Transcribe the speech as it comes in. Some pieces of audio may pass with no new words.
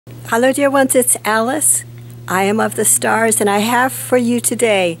Hello, dear ones, it's Alice. I am of the stars, and I have for you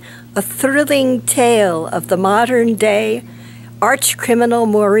today a thrilling tale of the modern-day arch-criminal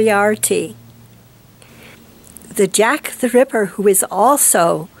Moriarty. The Jack the Ripper, who is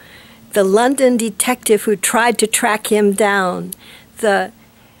also the London detective who tried to track him down, the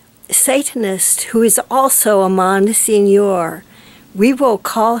Satanist who is also a Monsignor. We will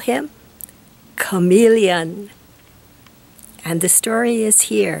call him Chameleon. And the story is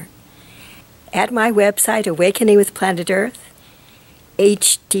here. At my website, Awakening with Planet Earth,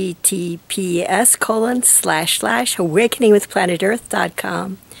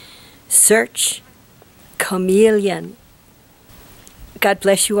 https://awakeningwithplanetearth.com. Search Chameleon. God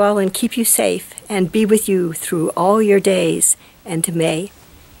bless you all and keep you safe and be with you through all your days. And may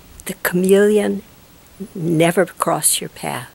the chameleon never cross your path.